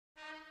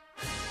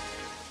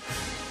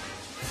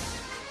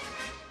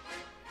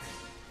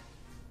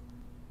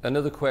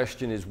Another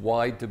question is,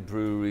 why do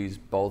breweries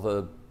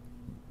bother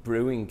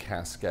brewing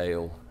cask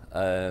ale?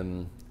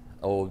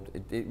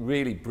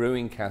 Really,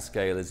 brewing cask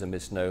ale is a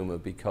misnomer,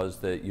 because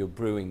you're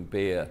brewing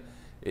beer.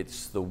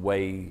 It's the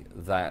way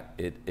that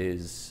it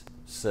is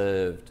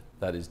served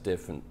that is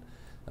different.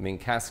 I mean,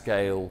 cask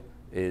ale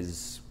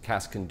is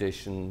cask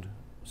conditioned,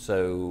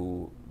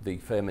 so the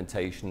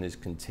fermentation is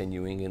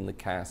continuing in the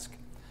cask,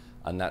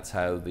 and that's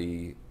how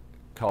the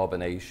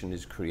carbonation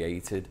is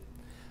created.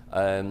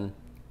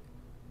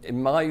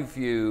 In my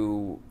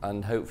view,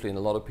 and hopefully in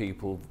a lot of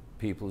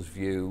people's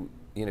view,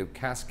 you know,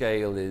 cask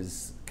ale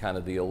is kind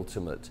of the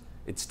ultimate.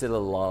 It's still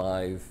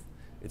alive,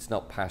 it's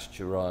not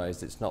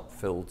pasteurized, it's not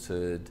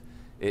filtered,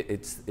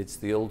 it's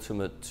the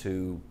ultimate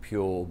to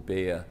pure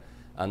beer.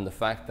 And the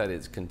fact that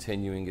it's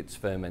continuing its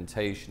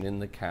fermentation in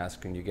the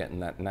cask and you're getting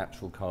that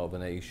natural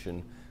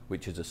carbonation,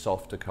 which is a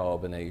softer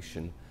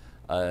carbonation,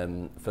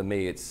 for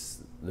me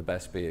it's the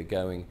best beer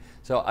going.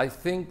 So I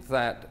think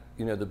that,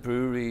 you know, the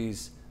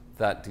breweries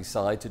that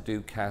decide to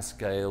do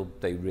cask ale,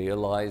 they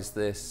realize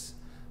this,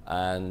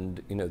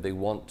 and you know, they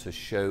want to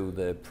show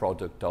their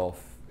product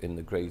off in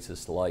the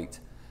greatest light,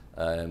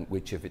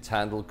 which if it's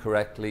handled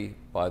correctly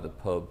by the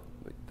pub,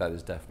 that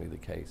is definitely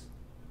the case.